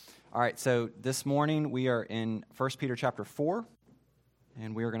All right, so this morning we are in 1 Peter chapter 4,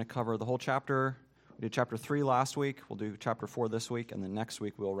 and we are going to cover the whole chapter. We did chapter 3 last week. We'll do chapter 4 this week, and then next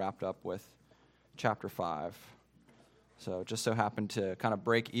week we'll wrap up with chapter 5. So it just so happened to kind of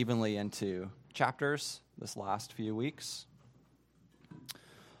break evenly into chapters this last few weeks.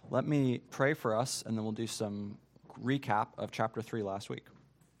 Let me pray for us, and then we'll do some recap of chapter 3 last week.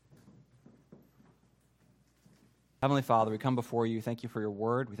 Heavenly Father, we come before you. Thank you for your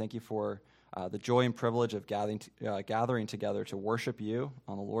word. We thank you for the joy and privilege of gathering together to worship you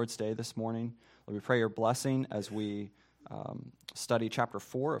on the Lord's Day this morning. Lord, we pray your blessing as we study chapter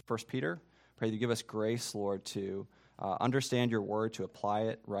 4 of 1 Peter. Pray that you give us grace, Lord, to understand your word, to apply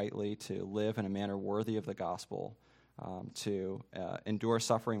it rightly, to live in a manner worthy of the gospel, to endure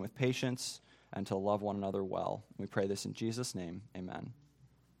suffering with patience, and to love one another well. We pray this in Jesus' name. Amen.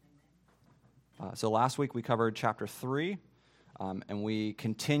 So last week we covered chapter 3, and we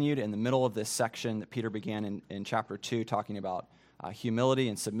continued in the middle of this section that Peter began in chapter 2, talking about humility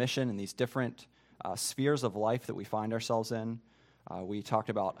and submission and these different spheres of life that we find ourselves in. We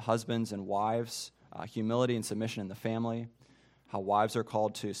talked about husbands and wives, humility and submission in the family, how wives are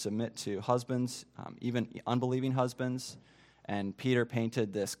called to submit to husbands, even unbelieving husbands, and Peter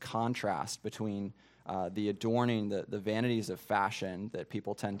painted this contrast between the adorning, the vanities of fashion that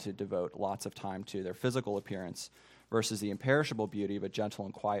people tend to devote lots of time to, their physical appearance, versus the imperishable beauty of a gentle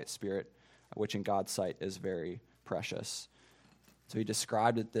and quiet spirit, which in God's sight is very precious. So he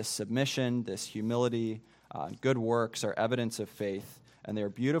described that this submission, this humility, good works are evidence of faith, and they are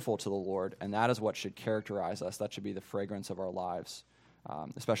beautiful to the Lord, and that is what should characterize us. That should be the fragrance of our lives,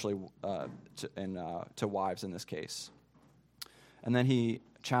 especially to wives in this case. And then he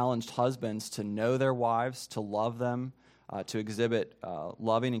challenged husbands to know their wives, to love them, to exhibit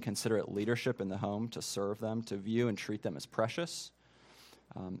loving and considerate leadership in the home, to serve them, to view and treat them as precious.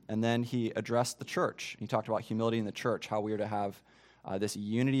 And then he addressed the church. He talked about humility in the church, how we are to have this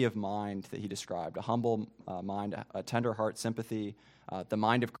unity of mind that he described, a humble mind, a tender heart, sympathy, the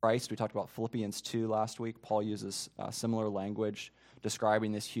mind of Christ. We talked about Philippians 2 last week. Paul uses similar language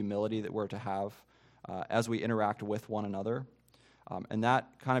describing this humility that we're to have as we interact with one another. And that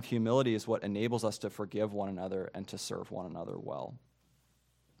kind of humility is what enables us to forgive one another and to serve one another well.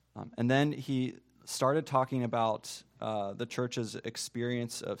 And then he started talking about the church's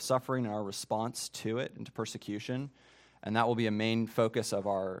experience of suffering and our response to it and to persecution. And that will be a main focus of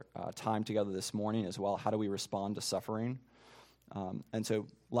our time together this morning as well. How do we respond to suffering? And so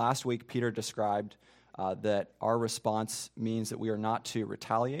last week, Peter described that our response means that we are not to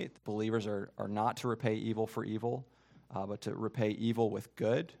retaliate. Believers are not to repay evil for evil, but to repay evil with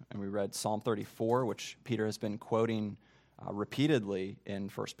good. And we read Psalm 34, which Peter has been quoting repeatedly in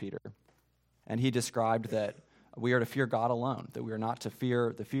 1 Peter. And he described that we are to fear God alone, that we are not to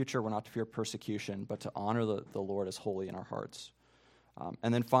fear the future, we're not to fear persecution, but to honor the Lord as holy in our hearts.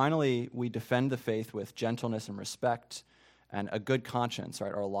 And then finally, we defend the faith with gentleness and respect and a good conscience,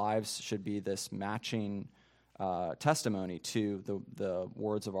 right? Our lives should be this matching testimony to the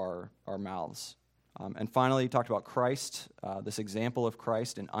words of our mouths. And finally, he talked about Christ, this example of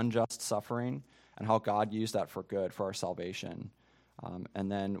Christ in unjust suffering, and how God used that for good, for our salvation.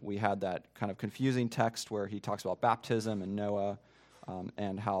 And then we had that kind of confusing text where he talks about baptism and Noah,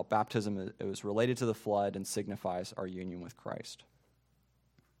 and how baptism is related to the flood and signifies our union with Christ.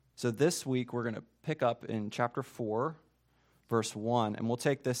 So this week, we're going to pick up in chapter 4, verse 1, and we'll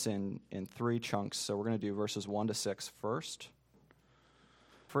take this in 3 chunks. So we're going to do verses 1 to 6 first.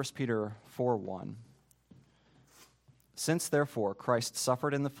 1 Peter 4:1. Since, therefore, Christ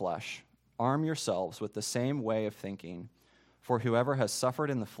suffered in the flesh, arm yourselves with the same way of thinking, for whoever has suffered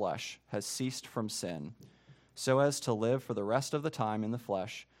in the flesh has ceased from sin, so as to live for the rest of the time in the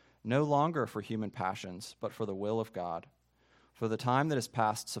flesh, no longer for human passions, but for the will of God. For the time that is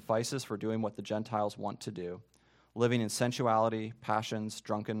past suffices for doing what the Gentiles want to do, living in sensuality, passions,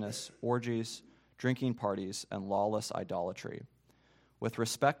 drunkenness, orgies, drinking parties, and lawless idolatry. With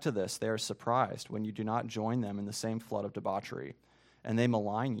respect to this, they are surprised when you do not join them in the same flood of debauchery, and they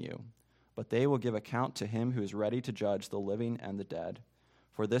malign you. But they will give account to him who is ready to judge the living and the dead.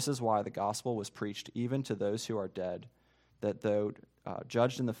 For this is why the gospel was preached even to those who are dead, that though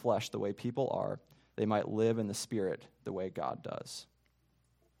judged in the flesh the way people are, they might live in the spirit the way God does.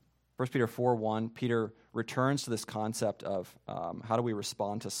 1 Peter 4:1, Peter returns to this concept of how do we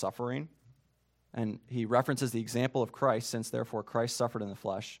respond to suffering. And he references the example of Christ, since therefore Christ suffered in the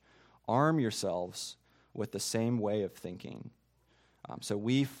flesh. Arm yourselves with the same way of thinking. So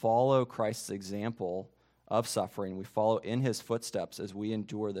we follow Christ's example of suffering. We follow in his footsteps as we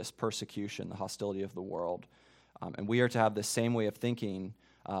endure this persecution, the hostility of the world. And we are to have the same way of thinking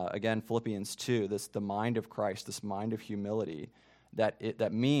Again, Philippians 2, the mind of Christ, this mind of humility,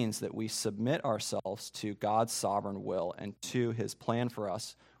 that means that we submit ourselves to God's sovereign will and to his plan for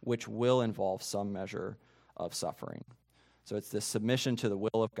us, which will involve some measure of suffering. So it's this submission to the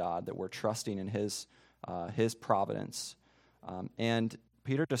will of God that we're trusting in his providence. And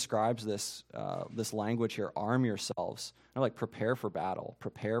Peter describes this language here, arm yourselves, like prepare for battle,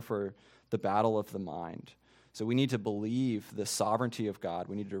 prepare for the battle of the mind. So we need to believe the sovereignty of God.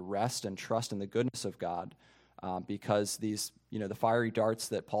 We need to rest and trust in the goodness of God because these, the fiery darts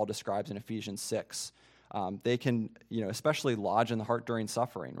that Paul describes in Ephesians 6, they can, especially lodge in the heart during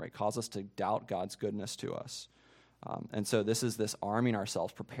suffering, right? Cause us to doubt God's goodness to us. And so this is this arming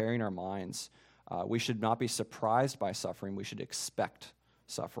ourselves, preparing our minds. We should not be surprised by suffering. We should expect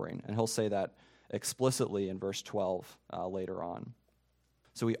suffering. And he'll say that explicitly in verse 12 later on.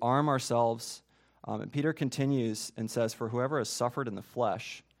 So we arm ourselves. And Peter continues and says, "For whoever has suffered in the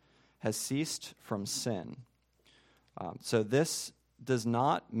flesh has ceased from sin." So this does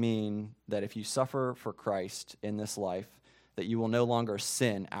not mean that if you suffer for Christ in this life, that you will no longer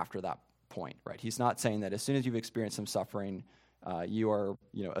sin after that point, right? He's not saying that as soon as you've experienced some suffering, you are,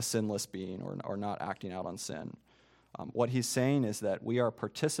 a sinless being or not acting out on sin. What he's saying is that we are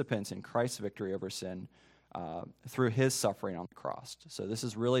participants in Christ's victory over sin through his suffering on the cross. So this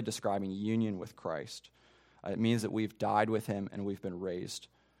is really describing union with Christ. It means that we've died with him and we've been raised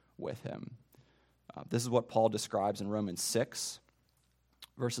with him. This is what Paul describes in Romans 6,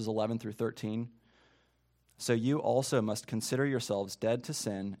 verses 11 through 13. "So you also must consider yourselves dead to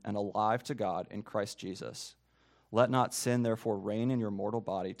sin and alive to God in Christ Jesus. Let not sin therefore reign in your mortal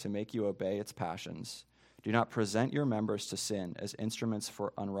body to make you obey its passions. Do not present your members to sin as instruments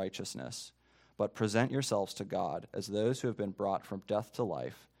for unrighteousness, but present yourselves to God as those who have been brought from death to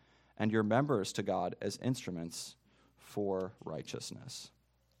life, and your members to God as instruments for righteousness."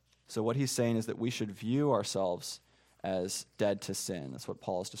 So what he's saying is that we should view ourselves as dead to sin. That's what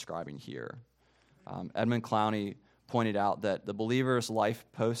Paul is describing here. Edmund Clowney pointed out that the believer's life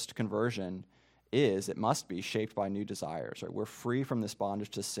post-conversion it must be shaped by new desires. Right? We're free from this bondage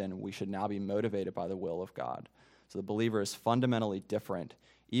to sin. We should now be motivated by the will of God. So the believer is fundamentally different,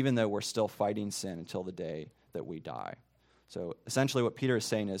 even though we're still fighting sin until the day that we die. So essentially what Peter is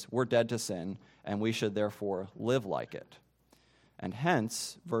saying is we're dead to sin, and we should therefore live like it. And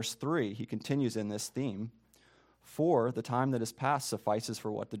hence, verse 3, he continues in this theme, "For the time that is past suffices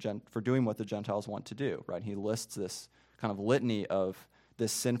for doing what the Gentiles want to do." Right? He lists this kind of litany of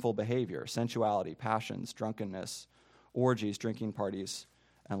this sinful behavior, sensuality, passions, drunkenness, orgies, drinking parties,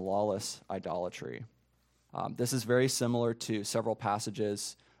 and lawless idolatry. This is very similar to several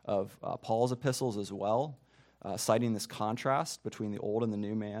passages of Paul's epistles as well, citing this contrast between the old and the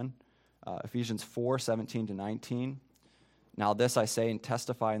new man. Ephesians 4:17-19. "Now this I say and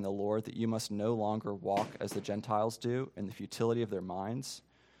testify in the Lord, that you must no longer walk as the Gentiles do in the futility of their minds.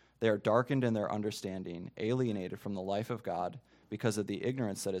 They are darkened in their understanding, alienated from the life of God because of the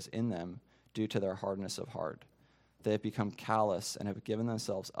ignorance that is in them due to their hardness of heart. They have become callous and have given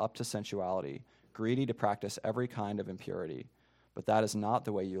themselves up to sensuality, greedy to practice every kind of impurity. But that is not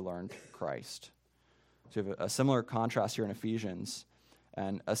the way you learned Christ." So we have a similar contrast here in Ephesians,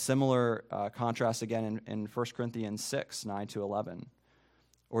 and a similar contrast again in 1 Corinthians 6, 9-11.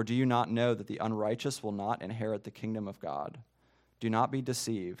 "Or do you not know that the unrighteous will not inherit the kingdom of God? Do not be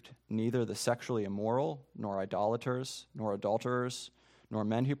deceived. Neither the sexually immoral, nor idolaters, nor adulterers, nor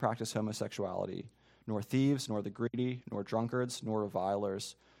men who practice homosexuality, nor thieves, nor the greedy, nor drunkards, nor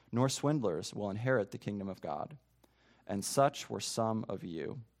revilers, nor swindlers will inherit the kingdom of God. And such were some of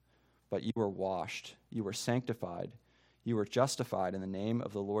you. But you were washed, you were sanctified, you were justified in the name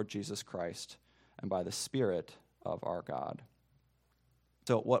of the Lord Jesus Christ and by the Spirit of our God."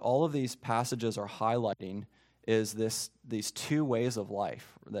 So what all of these passages are highlighting is these two ways of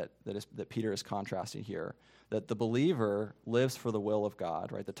life that Peter is contrasting here. That the believer lives for the will of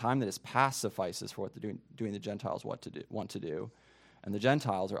God, right? The time that is past suffices for what doing the Gentiles want to do. And the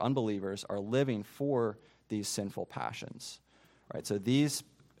Gentiles, or unbelievers, are living for these sinful passions, right? So these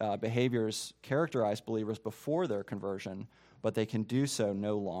behaviors characterize believers before their conversion, but they can do so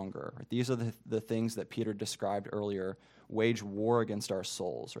no longer. Right? These are the things that Peter described earlier, wage war against our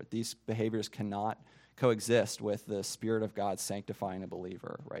souls. Right? These behaviors cannot coexist with the Spirit of God sanctifying a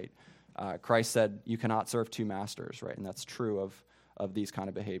believer. Right? Christ said, "You cannot serve two masters," right? And that's true of these kind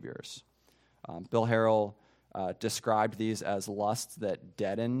of behaviors. Bill Harrell described these as lusts that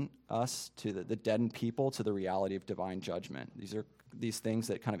deaden us the deaden people to the reality of divine judgment. These are these things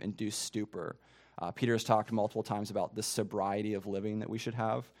that kind of induce stupor. Peter has talked multiple times about the sobriety of living that we should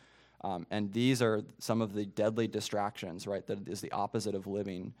have. And these are some of the deadly distractions, right, that is the opposite of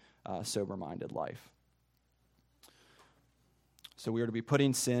living sober-minded life. So we are to be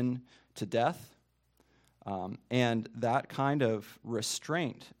putting sin to death, and that kind of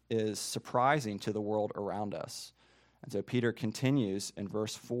restraint is surprising to the world around us. And so Peter continues in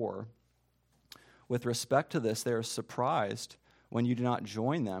verse 4, with respect to this, they are surprised when you do not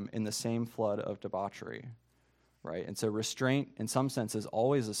join them in the same flood of debauchery. Right? And so restraint, in some sense, is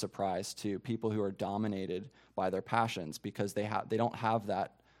always a surprise to people who are dominated by their passions because they don't have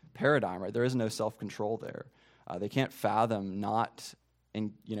that paradigm. Right? There is no self-control there. They can't fathom not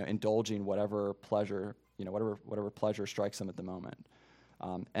indulging whatever pleasure whatever pleasure strikes them at the moment.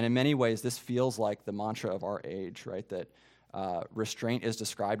 And in many ways, this feels like the mantra of our age. Right? That restraint is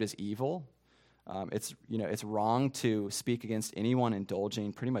described as evil. It's wrong to speak against anyone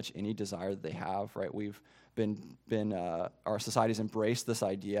indulging pretty much any desire that they have. Right? We've our society's embraced this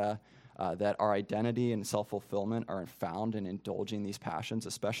idea that our identity and self-fulfillment are found in indulging these passions,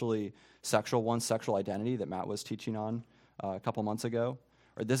 especially sexual identity that Matt was teaching on a couple months ago.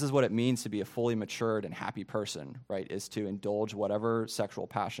 Or this is what it means to be a fully matured and happy person, right, is to indulge whatever sexual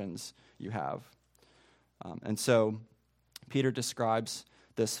passions you have. And so Peter describes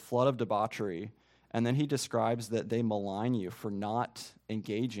this flood of debauchery, and then he describes that they malign you for not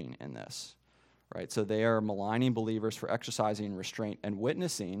engaging in this. Right, so they are maligning believers for exercising restraint and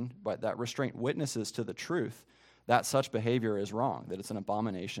witnessing, but that restraint witnesses to the truth that such behavior is wrong, that it's an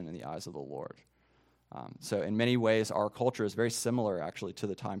abomination in the eyes of the Lord. So in many ways, our culture is very similar, actually, to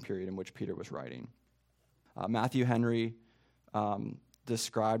the time period in which Peter was writing. Matthew Henry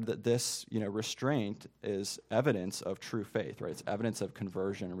described that this, restraint is evidence of true faith, right? It's evidence of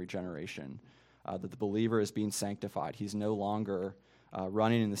conversion and regeneration, that the believer is being sanctified. He's no longer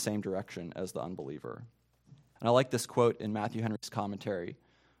running in the same direction as the unbeliever. And I like this quote in Matthew Henry's commentary.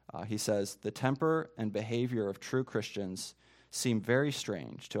 He says, "The temper and behavior of true Christians seem very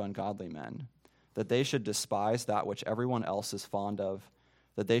strange to ungodly men, that they should despise that which everyone else is fond of,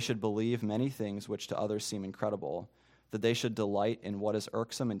 that they should believe many things which to others seem incredible, that they should delight in what is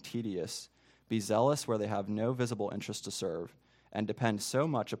irksome and tedious, be zealous where they have no visible interest to serve, and depend so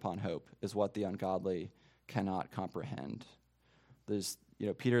much upon hope is what the ungodly cannot comprehend."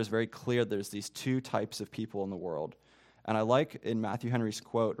 Peter is very clear there's these two types of people in the world. And I like in Matthew Henry's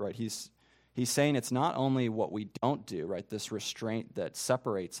quote, right, he's saying it's not only what we don't do, right, this restraint that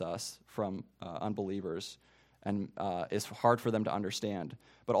separates us from unbelievers and is hard for them to understand,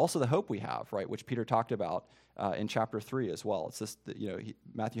 but also the hope we have, right, which Peter talked about in chapter 3 as well. It's this,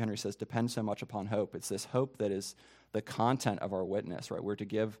 Matthew Henry says, depend so much upon hope. It's this hope that is the content of our witness, right? We're to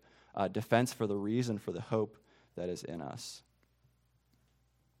give defense for the reason for the hope that is in us.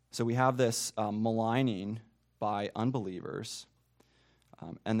 So we have this maligning by unbelievers.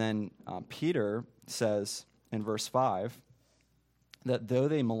 And then Peter says in verse 5 that though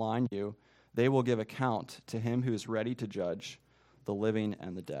they malign you, they will give account to him who is ready to judge the living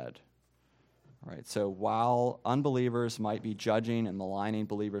and the dead. Right? So while unbelievers might be judging and maligning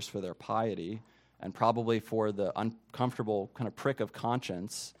believers for their piety and probably for the uncomfortable kind of prick of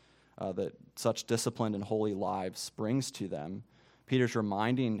conscience that such disciplined and holy lives brings to them, Peter's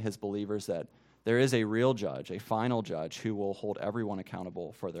reminding his believers that there is a real judge, a final judge, who will hold everyone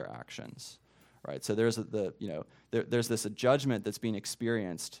accountable for their actions. Right? So there's there's this judgment that's being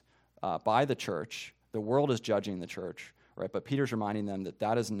experienced by the church. The world is judging the church, right? But Peter's reminding them that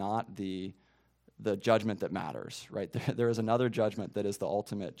that is not the judgment that matters, right? There is another judgment that is the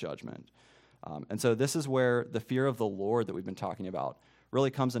ultimate judgment. And so this is where the fear of the Lord that we've been talking about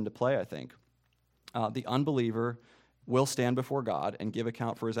really comes into play, I think. The unbeliever will stand before God and give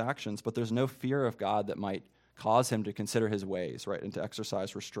account for his actions, but there's no fear of God that might cause him to consider his ways, right, and to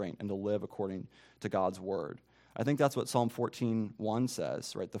exercise restraint and to live according to God's word. I think that's what Psalm 14:1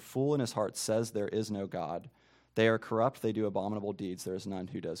 says, right? The fool in his heart says there is no God. They are corrupt, they do abominable deeds, there is none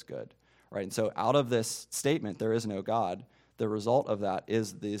who does good. Right? And so out of this statement, there is no God, the result of that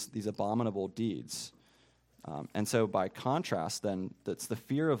is these abominable deeds. And so by contrast, then, that's the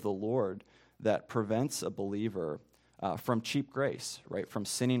fear of the Lord that prevents a believer from cheap grace, right? From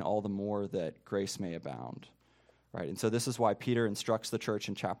sinning all the more that grace may abound, right? And so this is why Peter instructs the church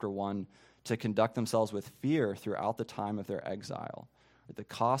in chapter 1 to conduct themselves with fear throughout the time of their exile. The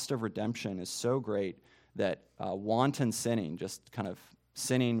cost of redemption is so great that wanton sinning, just kind of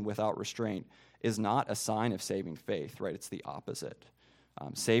sinning without restraint, is not a sign of saving faith, right? It's the opposite.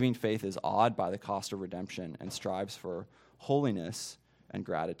 Saving faith is awed by the cost of redemption and strives for holiness and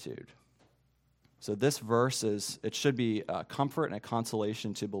gratitude. So this verse it should be a comfort and a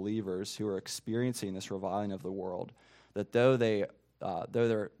consolation to believers who are experiencing this reviling of the world, that though they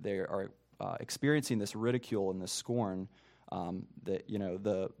though they are experiencing this ridicule and this scorn, that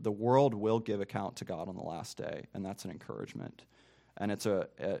the world will give account to God on the last day, and that's an encouragement. And it's a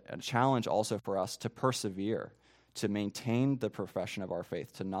challenge also for us to persevere, to maintain the profession of our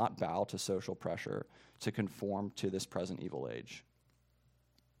faith, to not bow to social pressure, to conform to this present evil age.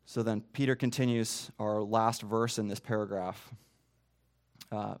 So then Peter continues our last verse in this paragraph.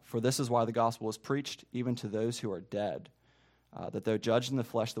 For this is why the gospel is preached even to those who are dead, that though judged in the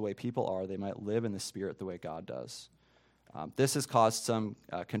flesh the way people are, they might live in the spirit the way God does. This has caused some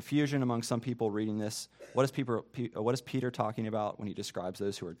confusion among some people reading this. What is Peter talking about when he describes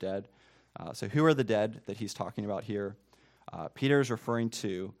those who are dead? So who are the dead that he's talking about here? Peter is referring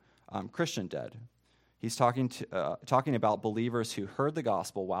to Christian dead. He's talking about believers who heard the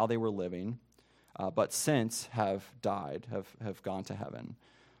gospel while they were living, but since have died, have gone to heaven.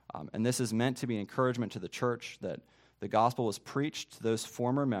 And this is meant to be encouragement to the church that the gospel was preached to those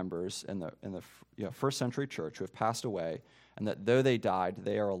former members in the first century church who have passed away, and that though they died,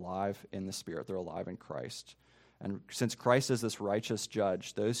 they are alive in the Spirit. They're alive in Christ. And since Christ is this righteous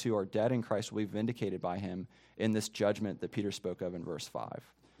judge, those who are dead in Christ will be vindicated by him in this judgment that Peter spoke of in verse 5.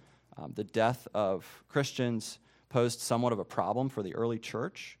 The death of Christians posed somewhat of a problem for the early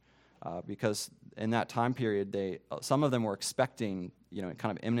church because in that time period, some of them were expecting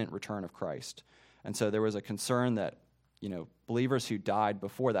kind of imminent return of Christ. And so there was a concern that believers who died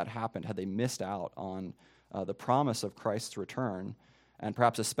before that happened, had they missed out on the promise of Christ's return, and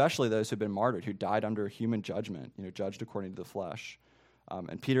perhaps especially those who had been martyred, who died under human judgment, judged according to the flesh.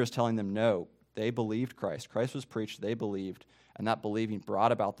 And Peter is telling them, no, they believed Christ. Christ was preached, they believed, and that believing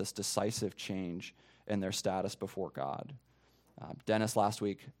brought about this decisive change in their status before God. Dennis last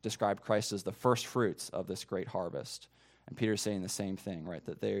week described Christ as the first fruits of this great harvest. And Peter's saying the same thing, right?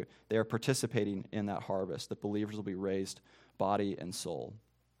 That they are participating in that harvest, that believers will be raised body and soul.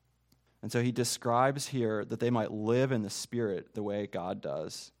 And so he describes here that they might live in the Spirit the way God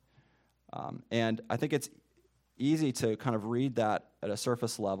does. And I think it's easy to kind of read that at a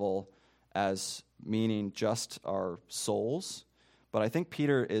surface level as meaning just our souls. But I think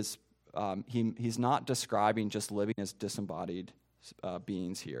Peter is, he's not describing just living as disembodied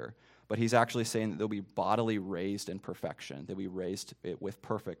beings here. But he's actually saying that they'll be bodily raised in perfection. They'll be raised with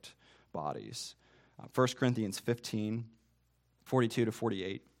perfect bodies. 1 Corinthians 15, 42 to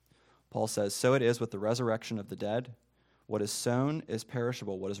 48. Paul says, "So it is with the resurrection of the dead. What is sown is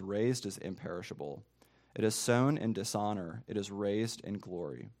perishable. What is raised is imperishable. It is sown in dishonor. It is raised in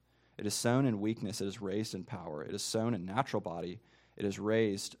glory. It is sown in weakness. It is raised in power. It is sown a natural body. It is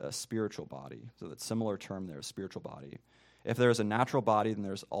raised a spiritual body." So that similar term there, spiritual body. "If there is a natural body, then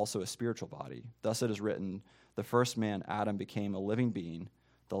there is also a spiritual body. Thus it is written, the first man, Adam, became a living being.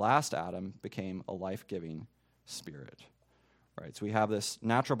 The last Adam became a life-giving spirit." Right, so we have this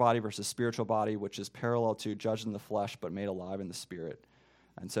natural body versus spiritual body, which is parallel to judged in the flesh but made alive in the Spirit.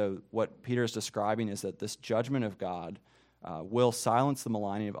 And so what Peter is describing is that this judgment of God will silence the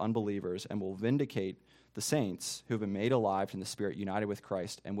maligning of unbelievers and will vindicate the saints who have been made alive in the Spirit, united with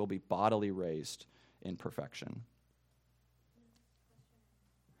Christ, and will be bodily raised in perfection.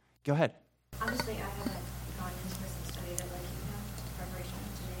 Go ahead. Obviously, I haven't gone into this and studied it like you have in preparation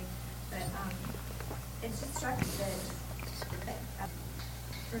today, but it's just struck me that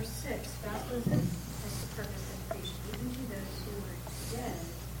verse 6, the gospel is the purpose of preached even to those who were dead.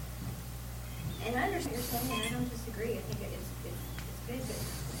 And I understand what you're saying, and I don't disagree. I think it's good,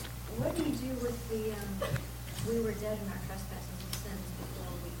 but what do you do with the we were dead in our trespasses and sins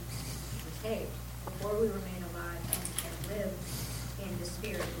before we were saved, before we were made alive and lived in the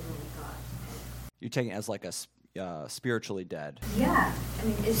Spirit of the living God? You're taking it as like a spiritually dead. Yeah. I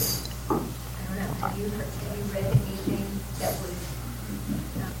mean, I don't know. Have you read anything that would,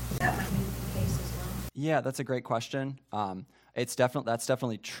 that might be the case as well? Yeah, that's a great question. That's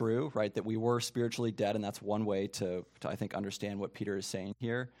definitely true, right? That we were spiritually dead, and that's one way to I think understand what Peter is saying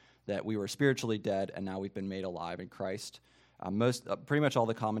here. That we were spiritually dead, and now we've been made alive in Christ. Pretty much all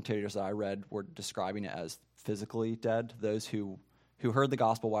the commentators that I read were describing it as physically dead. Those who heard the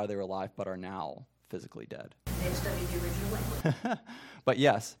gospel while they were alive, but are now physically dead. They've studied the original language.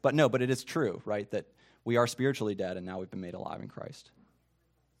 But it is true, right? That we are spiritually dead, and now we've been made alive in Christ.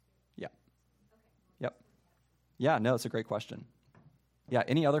 Yeah. Yep. Yeah, no, it's a great question. Yeah,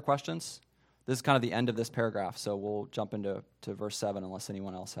 any other questions? This is kind of the end of this paragraph, so we'll jump into verse 7 unless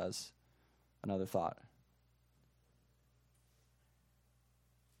anyone else has another thought.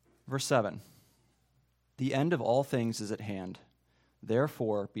 Verse 7. "The end of all things is at hand.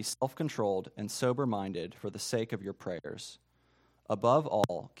 Therefore, be self-controlled and sober-minded for the sake of your prayers. Above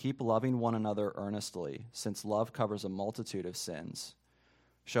all, keep loving one another earnestly, since love covers a multitude of sins.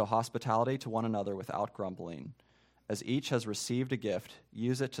 Show hospitality to one another without grumbling. As each has received a gift,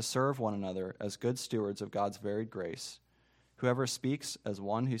 use it to serve one another as good stewards of God's varied grace. Whoever speaks as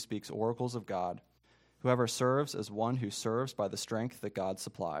one who speaks oracles of God, whoever serves as one who serves by the strength that God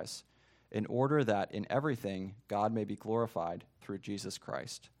supplies, in order that in everything God may be glorified through Jesus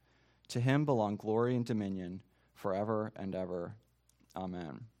Christ. To him belong glory and dominion forever and ever.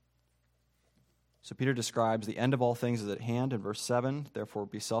 Amen. So Peter describes the end of all things as at hand in verse 7. Therefore,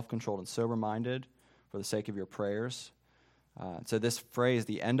 be self-controlled and sober-minded for the sake of your prayers. So this phrase,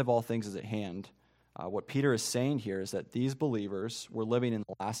 the end of all things is at hand, what Peter is saying here is that these believers were living in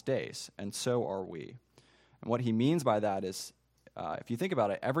the last days, and so are we. And what he means by that is, if you think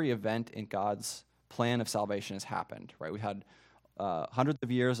about it, every event in God's plan of salvation has happened, right? We've had hundreds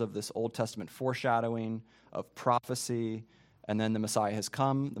of years of this Old Testament foreshadowing, of prophecy, and then the Messiah has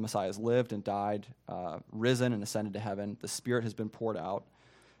come, the Messiah has lived and died, risen and ascended to heaven, the Spirit has been poured out.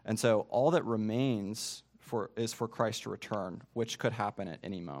 And so all that remains is for Christ to return, which could happen at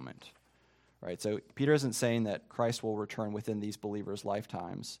any moment, right? So Peter isn't saying that Christ will return within these believers'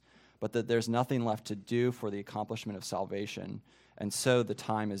 lifetimes, but that there's nothing left to do for the accomplishment of salvation, and so the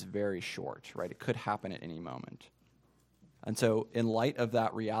time is very short, right? It could happen at any moment. And so in light of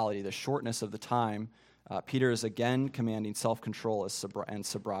that reality, the shortness of the time, Peter is again commanding self-control and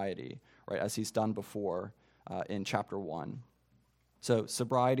sobriety, right, as he's done before in chapter 1. So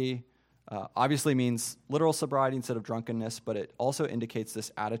sobriety obviously means literal sobriety instead of drunkenness, but it also indicates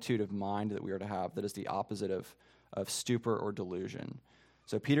this attitude of mind that we are to have that is the opposite of stupor or delusion.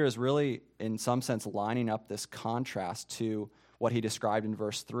 So Peter is really, in some sense, lining up this contrast to what he described in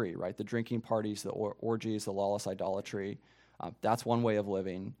verse 3, right? The drinking parties, the orgies, the lawless idolatry. That's one way of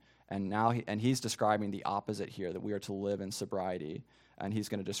living. And now he's describing the opposite here, that we are to live in sobriety. And he's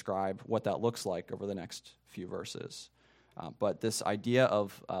going to describe what that looks like over the next few verses. But this idea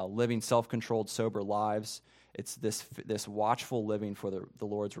of living self-controlled, sober lives, it's this watchful living for the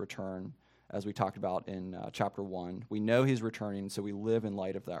Lord's return, as we talked about in chapter 1. We know he's returning, so we live in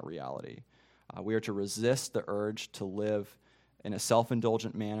light of that reality. We are to resist the urge to live in a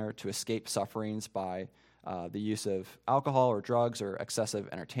self-indulgent manner, to escape sufferings by the use of alcohol or drugs or excessive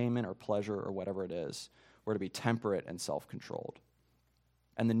entertainment or pleasure or whatever it is. We're to be temperate and self-controlled.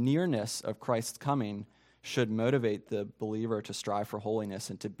 And the nearness of Christ's coming should motivate the believer to strive for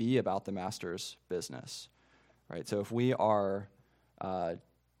holiness and to be about the master's business, right? So if we are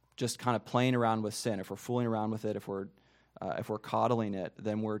just kind of playing around with sin, if we're fooling around with it, if we're coddling it,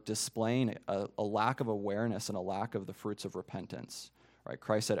 then we're displaying a lack of awareness and a lack of the fruits of repentance, right?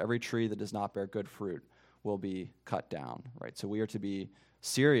 Christ said every tree that does not bear good fruit will be cut down, right? So we are to be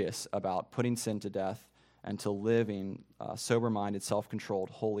serious about putting sin to death and to living sober-minded, self-controlled,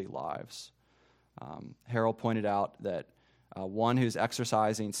 holy lives. Harold pointed out that one who's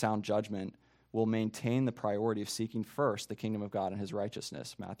exercising sound judgment will maintain the priority of seeking first the kingdom of God and his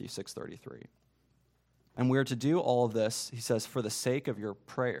righteousness, Matthew 6:33. And we are to do all of this, he says, for the sake of your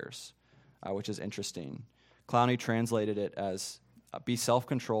prayers, which is interesting. Clowney translated it as be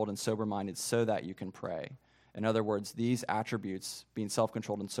self-controlled and sober-minded so that you can pray. In other words, these attributes, being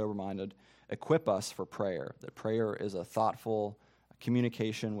self-controlled and sober-minded, equip us for prayer. That prayer is a thoughtful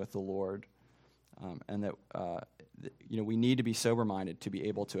communication with the Lord, and that we need to be sober-minded to be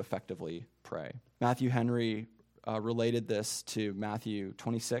able to effectively pray. Matthew Henry related this to Matthew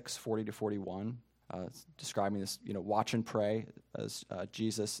 26:40-41, describing this, watch and pray as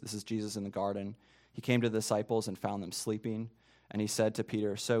Jesus. This is Jesus in the garden. He came to the disciples and found them sleeping, and he said to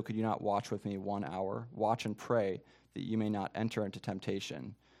Peter, "So could you not watch with me 1 hour? Watch and pray that you may not enter into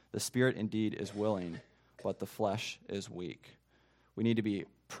temptation. The spirit indeed is willing, but the flesh is weak." We need to be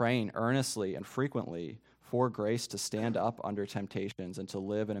praying earnestly and frequently for grace to stand up under temptations and to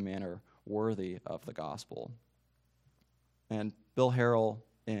live in a manner worthy of the gospel. And Bill Harrell,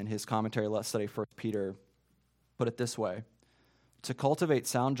 in his commentary, Let's Study 1 Peter, put it this way: to cultivate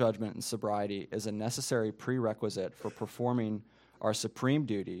sound judgment and sobriety is a necessary prerequisite for performing our supreme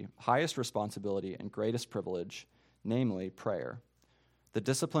duty, highest responsibility, and greatest privilege, namely prayer. The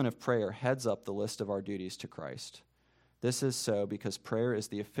discipline of prayer heads up the list of our duties to Christ. This is so because prayer is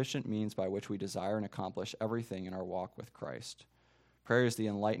the efficient means by which we desire and accomplish everything in our walk with Christ. Prayer is the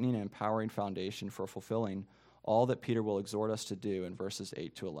enlightening and empowering foundation for fulfilling all that Peter will exhort us to do in verses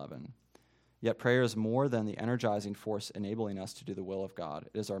 8-11. Yet prayer is more than the energizing force enabling us to do the will of God.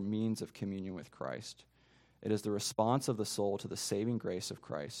 It is our means of communion with Christ. It is the response of the soul to the saving grace of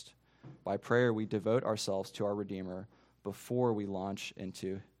Christ. By prayer, we devote ourselves to our Redeemer before we launch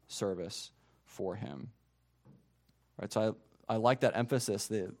into service for him. Right, so I like that emphasis,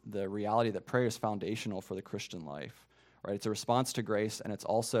 the reality that prayer is foundational for the Christian life, right? It's a response to grace, and it's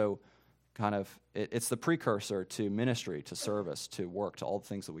also it's the precursor to ministry, to service, to work, to all the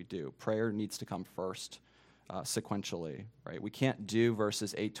things that we do. Prayer needs to come first, sequentially, right? We can't do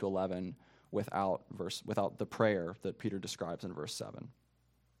verses 8 to 11 without the prayer that Peter describes in verse 7.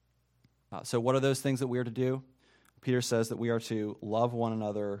 So what are those things that we are to do? Peter says that we are to love one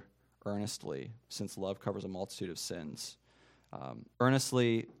another earnestly, since love covers a multitude of sins.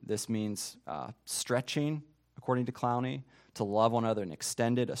 Earnestly, this means stretching, according to Clowney, to love one another in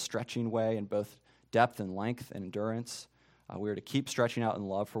a stretching way in both depth and length and endurance. We are to keep stretching out in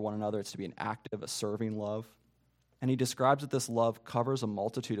love for one another. It's to be an active, a serving love. And he describes that this love covers a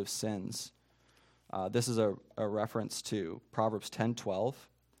multitude of sins. This is a reference to Proverbs 10:12.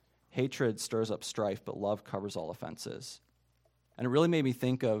 Hatred stirs up strife, but love covers all offenses. And it really made me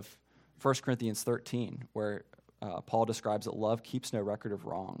think of 1 Corinthians 13, where Paul describes that love keeps no record of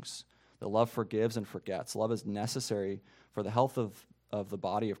wrongs, that love forgives and forgets. Love is necessary for the health of the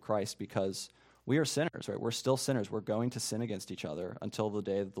body of Christ, because we are sinners, right? We're still sinners. We're going to sin against each other until the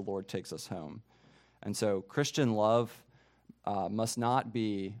day that the Lord takes us home. And so Christian love must not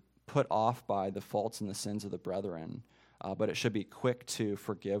be put off by the faults and the sins of the brethren, but it should be quick to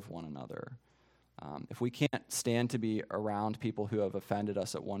forgive one another. If we can't stand to be around people who have offended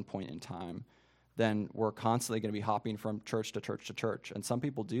us at one point in time, then we're constantly going to be hopping from church to church to church. And some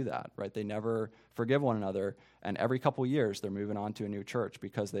people do that, right? They never forgive one another, and every couple years they're moving on to a new church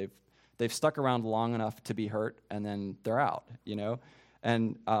because they've stuck around long enough to be hurt, and then they're out,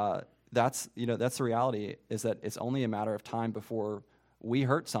 And that's the reality, is that it's only a matter of time before we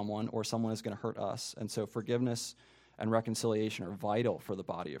hurt someone or someone is going to hurt us. And so forgiveness and reconciliation are vital for the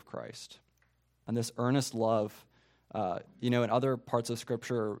body of Christ. And this earnest love, in other parts of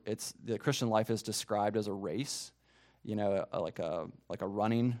Scripture, the Christian life is described as a race, like a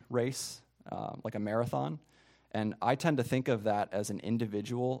running race, like a marathon. And I tend to think of that as an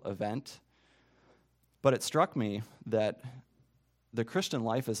individual event. But it struck me that the Christian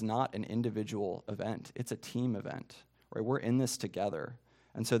life is not an individual event. It's a team event, right? We're in this together.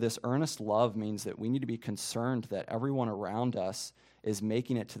 And so this earnest love means that we need to be concerned that everyone around us is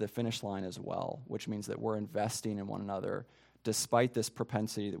making it to the finish line as well, which means that we're investing in one another despite this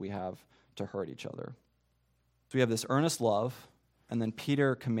propensity that we have to hurt each other. So we have this earnest love, and then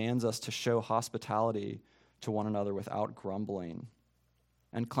Peter commands us to show hospitality to one another without grumbling.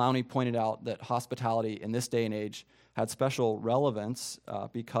 And Clowney pointed out that hospitality in this day and age had special relevance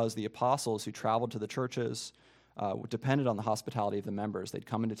because the apostles who traveled to the churches depended on the hospitality of the members. They'd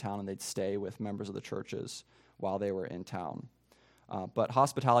come into town and they'd stay with members of the churches while they were in town. But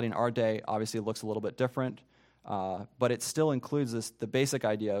hospitality in our day obviously looks a little bit different, but it still includes the basic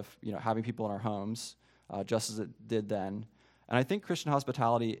idea of having people in our homes, just as it did then. And I think Christian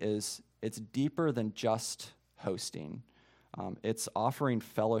hospitality it's deeper than just hosting. It's offering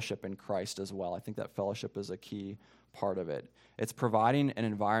fellowship in Christ as well. I think that fellowship is a key part of it. It's providing an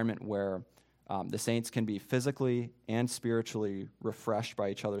environment where the saints can be physically and spiritually refreshed by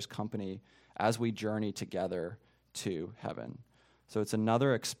each other's company as we journey together to heaven. So it's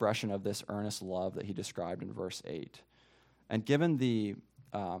another expression of this earnest love that he described in verse 8. And given the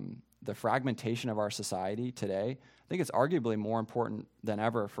fragmentation of our society today, I think it's arguably more important than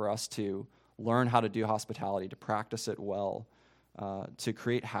ever for us to learn how to do hospitality, to practice it well, to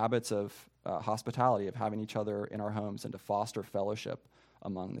create habits of hospitality, of having each other in our homes, and to foster fellowship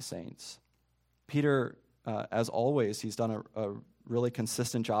among the saints. Peter, as always, he's done a really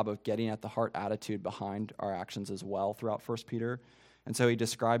consistent job of getting at the heart attitude behind our actions as well throughout 1 Peter. And so he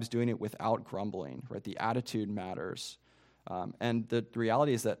describes doing it without grumbling, right? The attitude matters. And the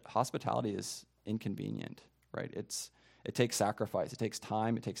reality is that hospitality is inconvenient, right? It takes sacrifice. It takes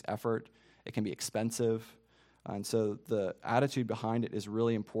time. It takes effort. It can be expensive. And so the attitude behind it is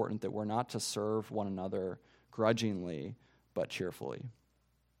really important, that we're not to serve one another grudgingly, but cheerfully.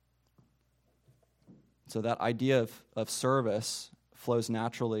 So that idea of service flows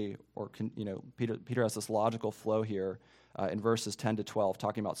naturally, Peter has this logical flow here in verses 10 to 12,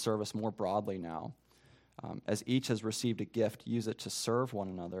 talking about service more broadly now. As each has received a gift, use it to serve one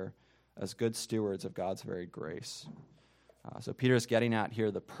another as good stewards of God's very grace. So Peter is getting at here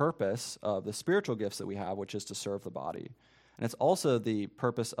the purpose of the spiritual gifts that we have, which is to serve the body. And it's also the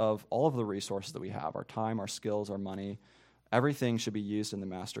purpose of all of the resources that we have, our time, our skills, our money. Everything should be used in the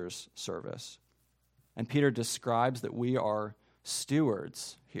master's service. And Peter describes that we are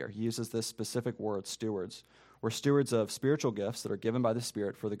stewards here. He uses this specific word, stewards. We're stewards of spiritual gifts that are given by the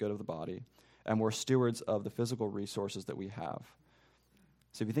Spirit for the good of the body, and we're stewards of the physical resources that we have.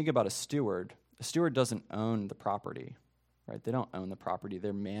 So if you think about a steward doesn't own the property, right? They don't own the property.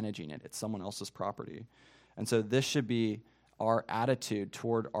 They're managing it. It's someone else's property. And so this should be our attitude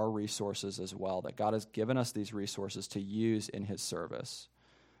toward our resources as well, that God has given us these resources to use in his service.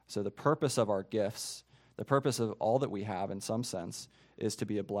 So the purpose of our gifts, the purpose of all that we have in some sense, is to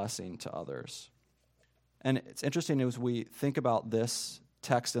be a blessing to others. And it's interesting as we think about this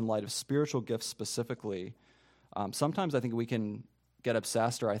text in light of spiritual gifts specifically, sometimes I think we can get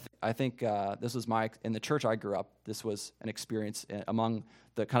obsessed, or I think this was in the church I grew up, this was an experience among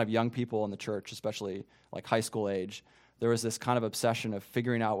the kind of young people in the church, especially like high school age. There was this kind of obsession of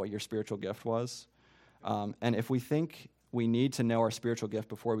figuring out what your spiritual gift was. And if we think we need to know our spiritual gift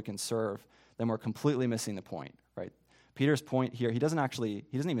before we can serve, then we're completely missing the point, right? Peter's point here, he doesn't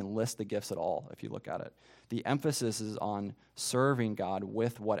even list the gifts at all, if you look at it. The emphasis is on serving God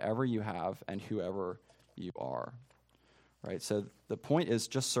with whatever you have and whoever you are, right? So the point is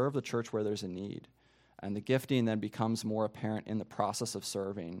just serve the church where there's a need. And the gifting then becomes more apparent in the process of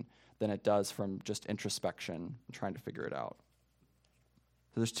serving than it does from just introspection and trying to figure it out.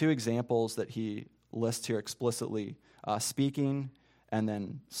 So there's two examples that he lists here explicitly, speaking and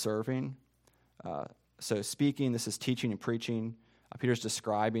then serving. So speaking, this is teaching and preaching. Peter's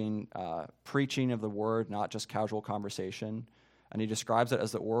describing preaching of the word, not just casual conversation. And he describes it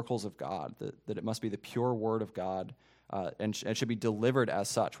as the oracles of God, that it must be the pure word of God, and it should be delivered as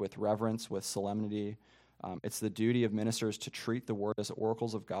such with reverence, with solemnity. It's the duty of ministers to treat the word as the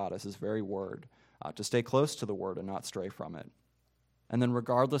oracles of God, as his very word, to stay close to the word and not stray from it. And then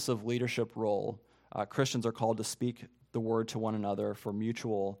regardless of leadership role, Christians are called to speak the word to one another for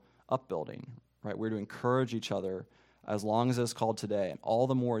mutual upbuilding, right? We're to encourage each other as long as it's called today, and all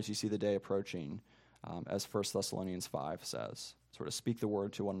the more as you see the day approaching, as 1 Thessalonians 5 says, sort of speak the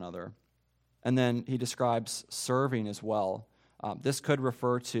word to one another. And then he describes serving as well. This could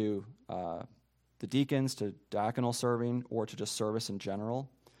refer to the deacons, to diaconal serving, or to just service in general.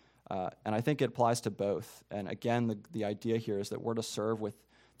 And I think it applies to both. And again, the idea here is that we're to serve with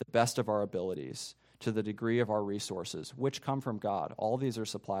the best of our abilities, to the degree of our resources, which come from God. All these are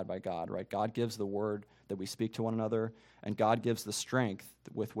supplied by God, right? God gives the word that we speak to one another, and God gives the strength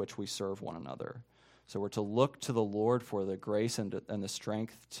with which we serve one another. So we're to look to the Lord for the grace and the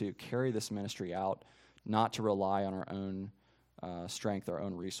strength to carry this ministry out, not to rely on our own strength, our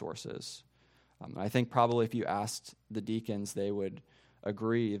own resources. I think probably if you asked the deacons, they would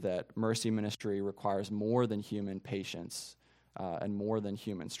agree that mercy ministry requires more than human patience and more than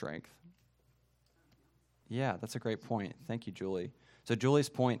human strength. Yeah, that's a great point. Thank you, Julie. So Julie's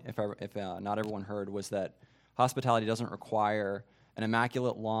point, if not everyone heard, was that hospitality doesn't require an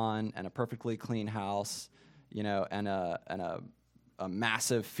immaculate lawn and a perfectly clean house, and a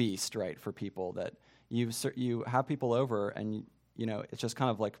massive feast, right, for people. That you have people over, and it's just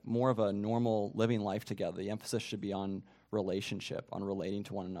kind of like more of a normal living life together. The emphasis should be on relationship, on relating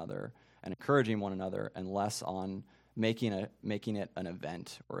to one another and encouraging one another, and less on making it an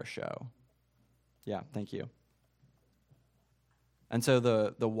event or a show. Yeah, thank you. And so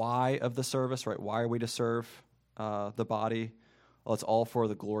the why of the service, right? Why are we to serve the body? Well, it's all for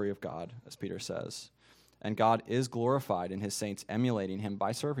the glory of God, as Peter says. And God is glorified in his saints emulating him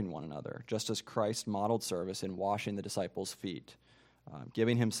by serving one another, just as Christ modeled service in washing the disciples' feet,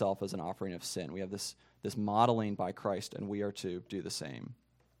 giving himself as an offering of sin. We have this modeling by Christ, and we are to do the same.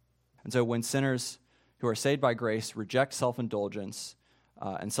 And so when sinners who are saved by grace reject self-indulgence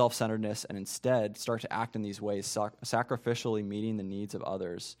and self-centeredness and instead start to act in these ways, sacrificially meeting the needs of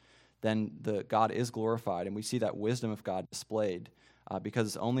others, then God is glorified, and we see that wisdom of God displayed because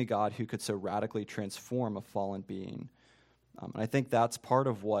it's only God who could so radically transform a fallen being. And I think that's part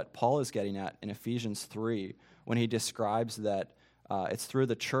of what Paul is getting at in Ephesians 3 when he describes that it's through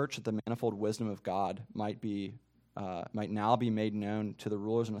the church that the manifold wisdom of God might now be made known to the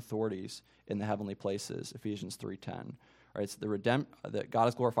rulers and authorities in the heavenly places, Ephesians 3:10. Right, it's that God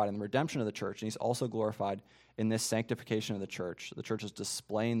is glorified in the redemption of the church, and he's also glorified in this sanctification of the church. The church is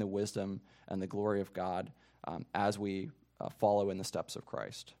displaying the wisdom and the glory of God as we follow in the steps of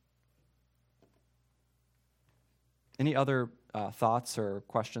Christ. Any other thoughts or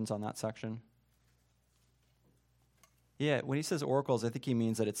questions on that section? Yeah, when he says oracles, I think he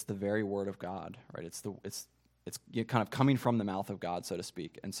means that it's the very word of God, right? It's kind of coming from the mouth of God, so to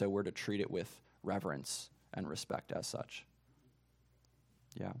speak, and so we're to treat it with reverence and respect as such.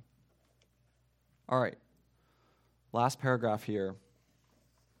 Yeah. All right. Last paragraph here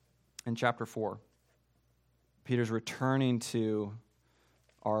in chapter 4. Peter's returning to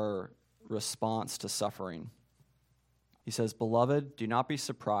our response to suffering. He says, "Beloved, do not be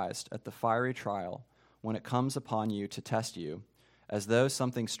surprised at the fiery trial when it comes upon you to test you, as though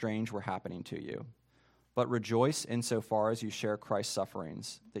something strange were happening to you. But rejoice insofar as you share Christ's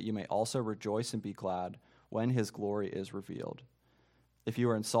sufferings, that you may also rejoice and be glad when his glory is revealed. If you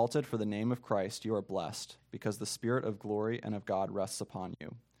are insulted for the name of Christ, you are blessed, because the Spirit of glory and of God rests upon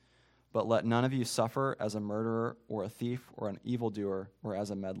you. But let none of you suffer as a murderer or a thief or an evildoer or as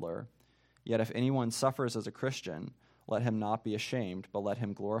a meddler. Yet if anyone suffers as a Christian, let him not be ashamed, but let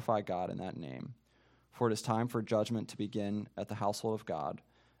him glorify God in that name. For it is time for judgment to begin at the household of God.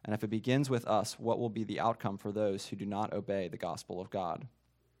 And if it begins with us, what will be the outcome for those who do not obey the gospel of God?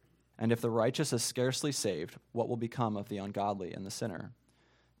 And if the righteous is scarcely saved, what will become of the ungodly and the sinner?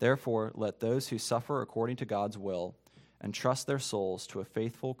 Therefore, let those who suffer according to God's will entrust their souls to a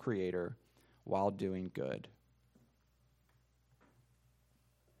faithful Creator while doing good.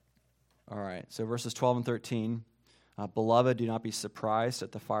 All right, so verses 12 and 13. Beloved, do not be surprised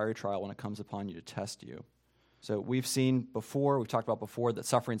at the fiery trial when it comes upon you to test you. So we've talked about before, that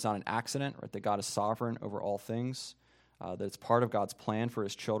suffering is not an accident, right? That God is sovereign over all things, that it's part of God's plan for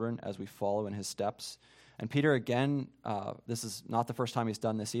his children as we follow in his steps. And Peter, again, this is not the first time he's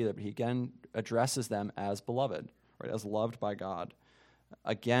done this either, but he again addresses them as beloved, right? As loved by God.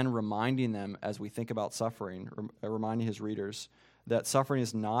 Again, reminding them as we think about suffering, reminding his readers that suffering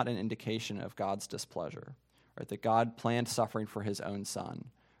is not an indication of God's displeasure, right? That God planned suffering for his own son.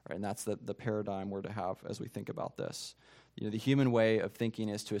 Right, and that's the paradigm we're to have as we think about this. The human way of thinking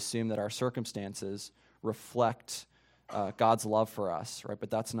is to assume that our circumstances reflect God's love for us, right? But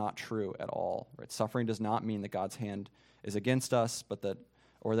that's not true at all. Right? Suffering does not mean that God's hand is against us,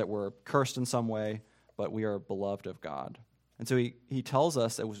 or that we're cursed in some way, but we are beloved of God. And so he tells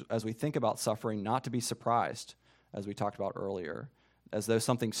us, as we think about suffering, not to be surprised, as we talked about earlier, as though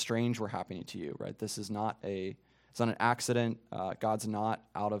something strange were happening to you. Right? This is not It's not an accident. God's not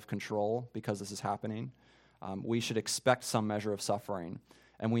out of control because this is happening. We should expect some measure of suffering.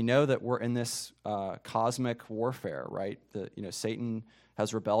 And we know that we're in this cosmic warfare, right? Satan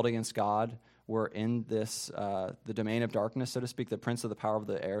has rebelled against God. We're in this, the domain of darkness, so to speak. The prince of the power of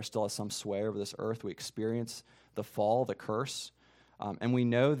the air still has some sway over this earth. We experience the fall, the curse. And we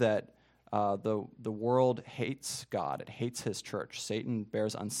know that the world hates God. It hates his church. Satan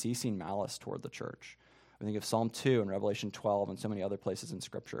bears unceasing malice toward the church. I think of Psalm 2 and Revelation 12 and so many other places in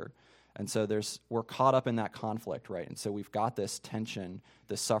Scripture. And so we're caught up in that conflict, right? And so we've got this tension,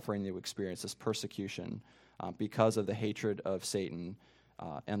 this suffering that we experience, this persecution because of the hatred of Satan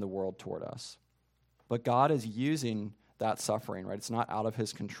and the world toward us. But God is using that suffering, right? It's not out of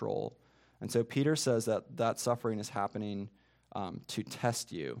his control. And so Peter says that suffering is happening to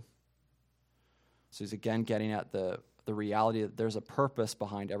test you. So he's again getting at the reality that there's a purpose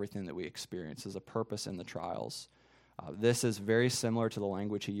behind everything that we experience. There's a purpose in the trials. This is very similar to the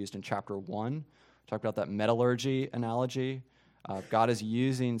language he used in chapter 1. Talked about that metallurgy analogy. God is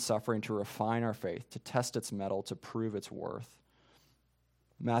using suffering to refine our faith, to test its metal, to prove its worth.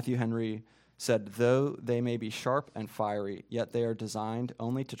 Matthew Henry said, though they may be sharp and fiery, yet they are designed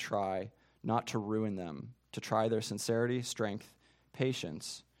only to try, not to ruin them, to try their sincerity, strength,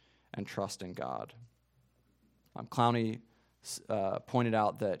 patience, and trust in God. Clowney pointed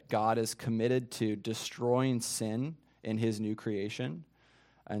out that God is committed to destroying sin in his new creation.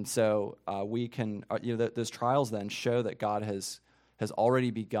 And so we can, those trials then show that God has already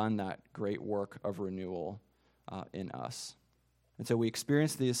begun that great work of renewal in us. And so we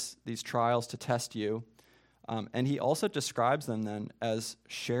experience these trials to test you. And he also describes them then as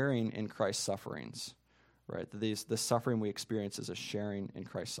sharing in Christ's sufferings, right? The suffering we experience is a sharing in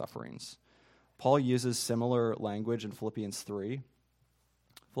Christ's sufferings. Paul uses similar language in Philippians 3.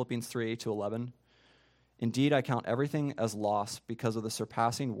 Philippians 3, 8-11. Indeed, I count everything as loss because of the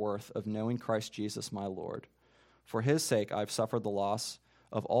surpassing worth of knowing Christ Jesus my Lord. For his sake I have suffered the loss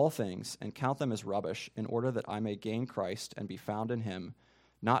of all things and count them as rubbish in order that I may gain Christ and be found in him,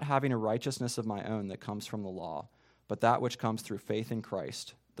 not having a righteousness of my own that comes from the law, but that which comes through faith in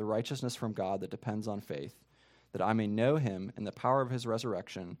Christ, the righteousness from God that depends on faith, that I may know him in the power of his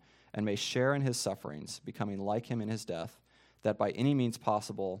resurrection and may share in his sufferings, becoming like him in his death, that by any means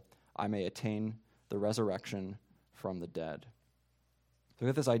possible I may attain the resurrection from the dead. So we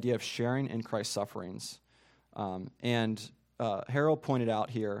have this idea of sharing in Christ's sufferings. Harold pointed out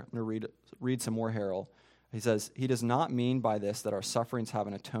here, I'm going to read some more Harold. He says, he does not mean by this that our sufferings have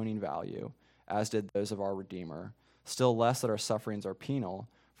an atoning value, as did those of our Redeemer, still less that our sufferings are penal,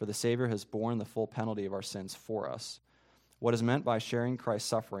 for the Savior has borne the full penalty of our sins for us. What is meant by sharing Christ's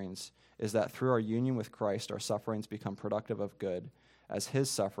sufferings is that through our union with Christ, our sufferings become productive of good, as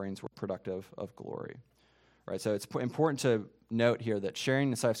his sufferings were productive of glory. Right? So it's important to note here that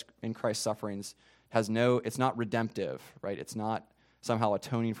sharing in Christ's sufferings it's not redemptive, right? It's not somehow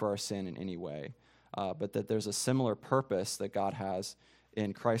atoning for our sin in any way. but that there's a similar purpose that God has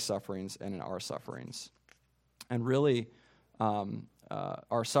in Christ's sufferings and in our sufferings. And really,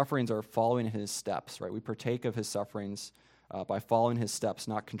 our sufferings are following his steps, right? We partake of his sufferings by following his steps,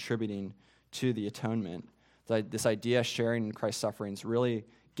 not contributing to the atonement. This idea of sharing in Christ's sufferings really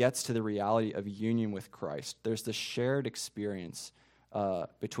gets to the reality of union with Christ. There's this shared experience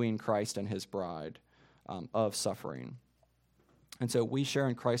between Christ and his bride of suffering. And so we share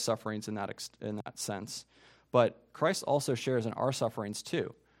in Christ's sufferings in that sense. But Christ also shares in our sufferings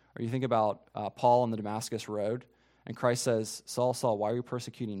too. Or you think about Paul on the Damascus Road, and Christ says, Saul, Saul, why are you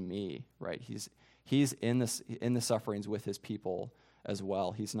persecuting me? Right? He's in the sufferings with his people as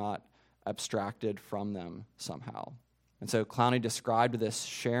well. He's not abstracted from them somehow. And so Clowney described this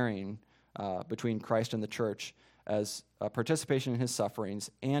sharing between Christ and the church as a participation in his sufferings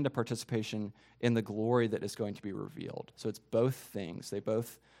and a participation in the glory that is going to be revealed. So it's both things. They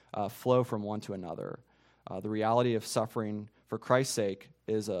both flow from one to another. The reality of suffering for Christ's sake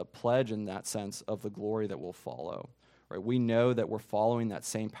is a pledge in that sense of the glory that will follow. Right? We know that we're following that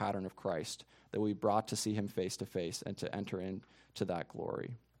same pattern of Christ that we brought to see him face to face and to enter into that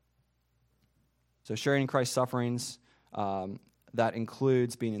glory. So sharing in Christ's sufferings, that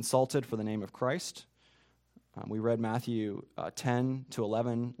includes being insulted for the name of Christ. We read Matthew 10 to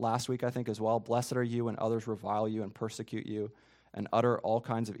 11 last week, I think, as well. Blessed are you when others revile you and persecute you and utter all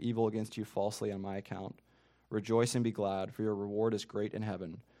kinds of evil against you falsely on my account. Rejoice and be glad, for your reward is great in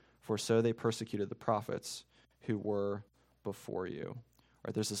heaven, for so they persecuted the prophets who were before you.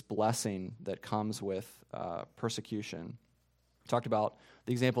 Right, there's this blessing that comes with persecution. We talked about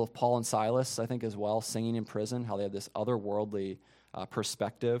the example of Paul and Silas, I think, as well, singing in prison, how they had this otherworldly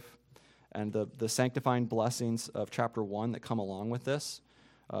perspective, and the sanctifying blessings of chapter 1 that come along with this,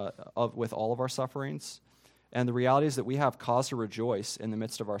 with all of our sufferings. And the reality is that we have cause to rejoice in the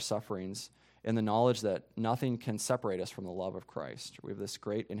midst of our sufferings in the knowledge that nothing can separate us from the love of Christ. We have this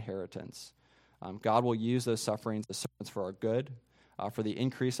great inheritance. God will use those sufferings as servants for our good, for the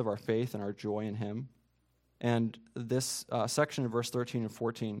increase of our faith and our joy in him. And this section of verse 13 and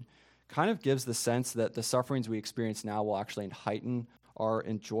 14 kind of gives the sense that the sufferings we experience now will actually heighten our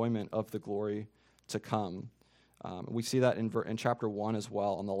enjoyment of the glory to come. We see that in chapter 1 as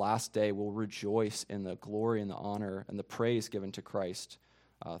well. On the last day, we'll rejoice in the glory and the honor and the praise given to Christ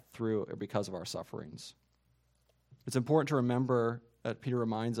through or because of our sufferings. It's important to remember that Peter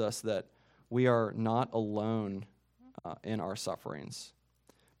reminds us that we are not alone in our sufferings,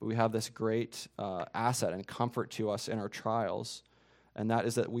 but we have this great asset and comfort to us in our trials, and that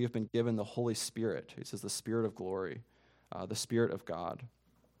is that we have been given the Holy Spirit. He says the Spirit of glory, the Spirit of God.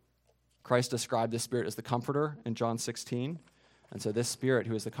 Christ described this Spirit as the Comforter in John 16, and so this Spirit,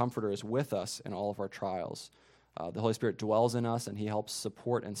 who is the Comforter, is with us in all of our trials. The Holy Spirit dwells in us, and he helps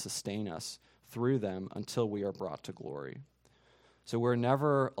support and sustain us through them until we are brought to glory. So we're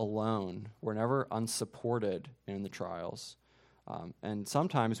never alone. We're never unsupported in the trials. And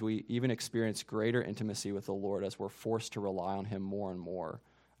sometimes we even experience greater intimacy with the Lord as we're forced to rely on him more and more.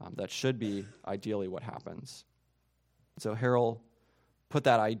 That should be ideally what happens. So Harrell put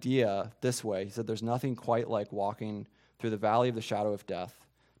that idea this way. He said, there's nothing quite like walking through the valley of the shadow of death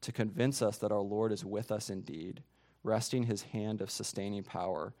to convince us that our Lord is with us indeed, resting his hand of sustaining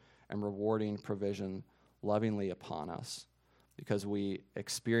power and rewarding provision lovingly upon us, because we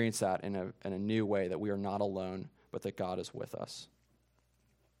experience that in a new way, that we are not alone, but that God is with us.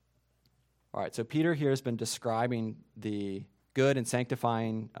 All right, so Peter here has been describing the good and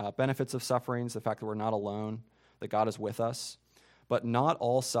sanctifying benefits of sufferings, the fact that we're not alone, that God is with us, but not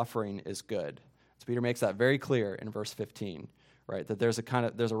all suffering is good. So Peter makes that very clear in verse 15, right? That there's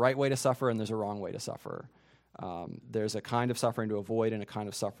a right way to suffer and there's a wrong way to suffer. There's a kind of suffering to avoid and a kind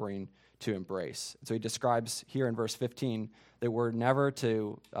of suffering to embrace. So he describes here in verse 15 that we're never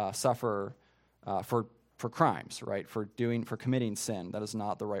to suffer for crimes, right? For committing sin. That is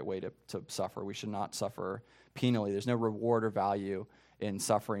not the right way to suffer. We should not suffer penally. There's no reward or value in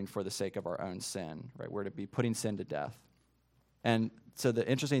suffering for the sake of our own sin, right? We're to be putting sin to death. And so the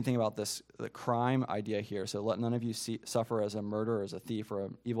interesting thing about this, the crime idea here, so let none of you suffer as a murderer, as a thief, or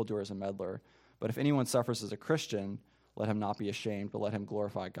an evildoer, as a meddler. But if anyone suffers as a Christian, let him not be ashamed, but let him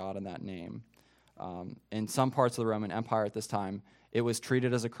glorify God in that name. In some parts of the Roman Empire at this time, it was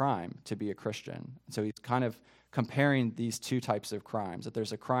treated as a crime to be a Christian. So he's kind of comparing these two types of crimes, that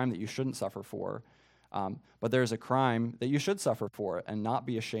there's a crime that you shouldn't suffer for, but there's a crime that you should suffer for and not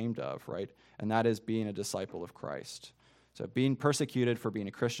be ashamed of, right? And that is being a disciple of Christ. So being persecuted for being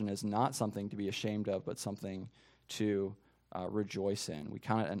a Christian is not something to be ashamed of, but something to rejoice in. We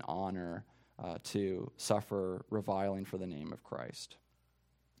count it an honor to suffer reviling for the name of Christ.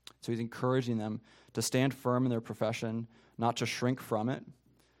 So he's encouraging them to stand firm in their profession, not to shrink from it.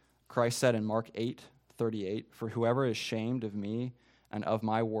 Christ said in Mark 8:38, "For whoever is ashamed of me and of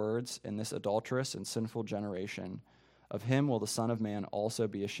my words in this adulterous and sinful generation, of him will the Son of Man also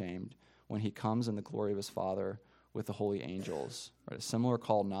be ashamed when he comes in the glory of his Father with the holy angels." Right? A similar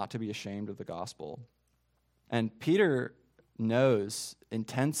call not to be ashamed of the gospel. And Peter knows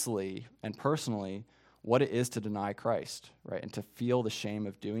intensely and personally what it is to deny Christ, right, and to feel the shame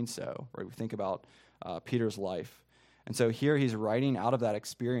of doing so. Right? We think about Peter's life. And so here he's writing out of that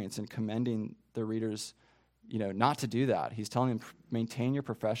experience and commending the readers, not to do that. He's telling them, maintain your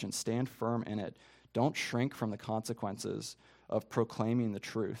profession, stand firm in it. Don't shrink from the consequences of proclaiming the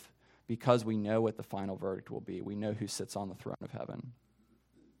truth, because we know what the final verdict will be. We know who sits on the throne of heaven.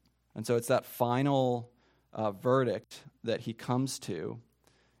 And so it's that final verdict that he comes to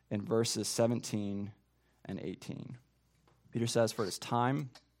in verses 17 and 18. Peter says, "For it is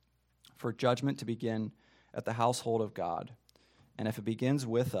time for judgment to begin at the household of God. And if it begins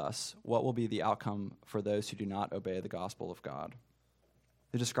with us, what will be the outcome for those who do not obey the gospel of God?"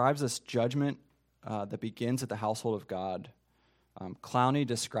 He describes this judgment that begins at the household of God. Clowney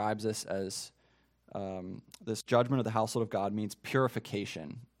describes this as this judgment of the household of God means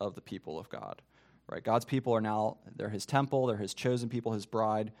purification of the people of God. Right? God's people are now, they're his temple, they're his chosen people, his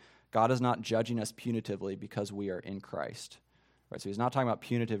bride. God is not judging us punitively because we are in Christ. Right? So he's not talking about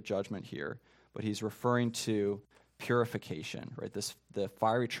punitive judgment here, but he's referring to purification. Right? The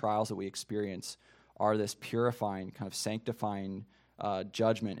fiery trials that we experience are this purifying, kind of sanctifying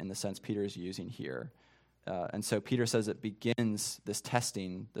judgment in the sense Peter is using here. And so Peter says it begins, this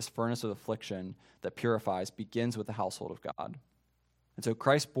testing, this furnace of affliction that purifies, begins with the household of God. And so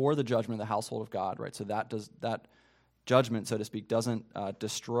Christ bore the judgment of the household of God, right? So that judgment, so to speak, doesn't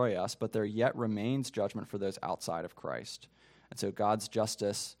destroy us, but there yet remains judgment for those outside of Christ. And so God's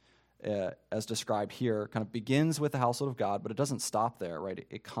justice, as described here, kind of begins with the household of God, but it doesn't stop there, right?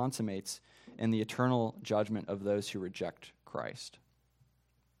 It consummates in the eternal judgment of those who reject Christ.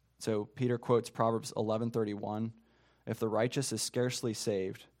 So Peter quotes Proverbs 11:31, "If the righteous is scarcely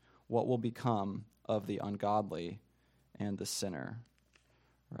saved, what will become of the ungodly and the sinner?"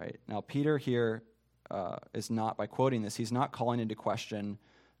 Right? Now, Peter here is not, by quoting this, he's not calling into question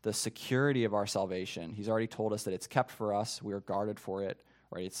the security of our salvation. He's already told us that it's kept for us, we are guarded for it,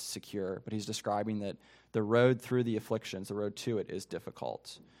 right? It's secure. But he's describing that the road through the afflictions, the road to it, is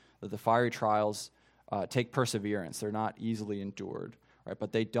difficult. That the fiery trials take perseverance. They're not easily endured, right?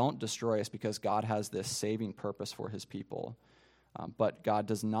 But they don't destroy us because God has this saving purpose for his people. But God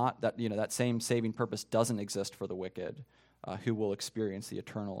does not, that same saving purpose doesn't exist for the wicked, who will experience the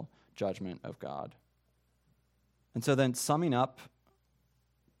eternal judgment of God. And so then, summing up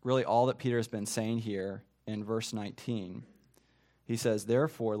really all that Peter has been saying here in verse 19, he says,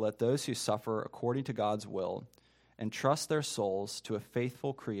 "Therefore, let those who suffer according to God's will entrust their souls to a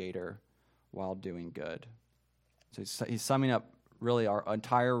faithful Creator while doing good." So he's summing up really our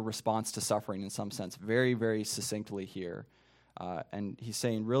entire response to suffering in some sense, very, very succinctly here. And he's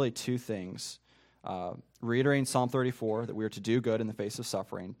saying really two things. Reiterating Psalm 34, that we are to do good in the face of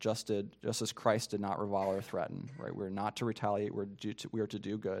suffering, just as Christ did not revile or threaten. Right? We're not to retaliate, we are to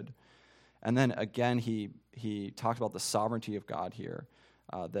do good. And then again, he talked about the sovereignty of God here,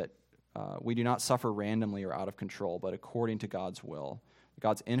 that we do not suffer randomly or out of control, but according to God's will.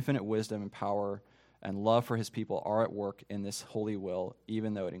 God's infinite wisdom and power and love for his people are at work in this holy will,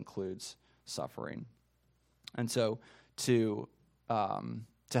 even though it includes suffering. And so to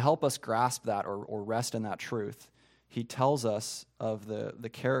help us grasp that or rest in that truth, he tells us of the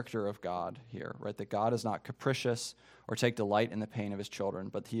character of God here, right? That God is not capricious or take delight in the pain of his children,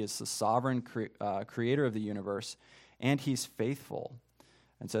 but he is the sovereign creator of the universe, and he's faithful.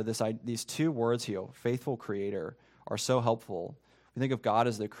 And so these two words here, faithful creator, are so helpful. We think of God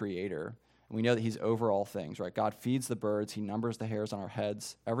as the creator, and we know that he's over all things, right? God feeds the birds, he numbers the hairs on our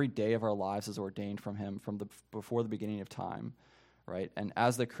heads. Every day of our lives is ordained from him before the beginning of time. Right? And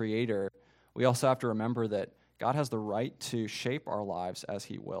as the creator, we also have to remember that God has the right to shape our lives as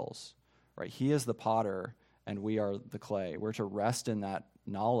he wills. Right? He is the potter and we are the clay. We're to rest in that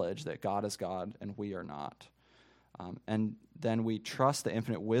knowledge that God is God and we are not. And then we trust the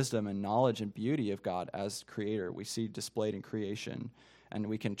infinite wisdom and knowledge and beauty of God as creator. We see displayed in creation. And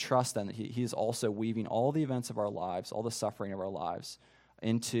we can trust then that he is also weaving all the events of our lives, all the suffering of our lives,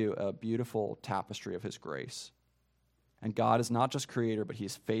 into a beautiful tapestry of his grace. And God is not just creator, but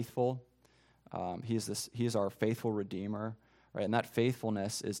he's faithful. He is our faithful redeemer, right? And that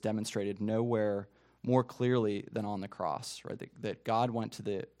faithfulness is demonstrated nowhere more clearly than on the cross, right? That God went to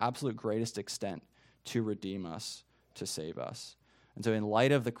the absolute greatest extent to redeem us, to save us. And so in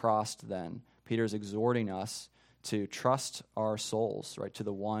light of the cross then, Peter's exhorting us to trust our souls, right, to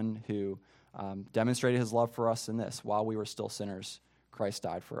the one who demonstrated his love for us in this. While we were still sinners, Christ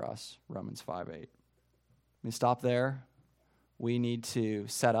died for us, Romans 5:8. Let me stop there. We need to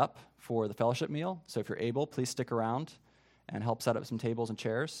set up for the fellowship meal. So if you're able, please stick around and help set up some tables and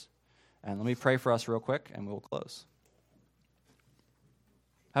chairs. And let me pray for us real quick, and we'll close.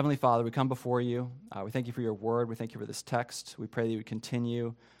 Heavenly Father, we come before you. We thank you for your word. We thank you for this text. We pray that you would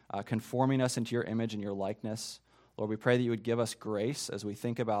continue conforming us into your image and your likeness. Lord, we pray that you would give us grace as we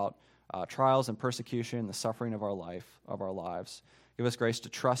think about trials and persecution, the suffering of our lives. Give us grace to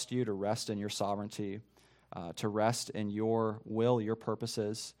trust you, to rest in your sovereignty, to rest in your will, your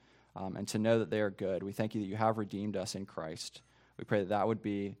purposes, and to know that they are good. We thank you that you have redeemed us in Christ. We pray that that would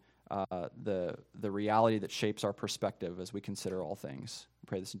be the reality that shapes our perspective as we consider all things. We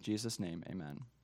pray this in Jesus' name, amen.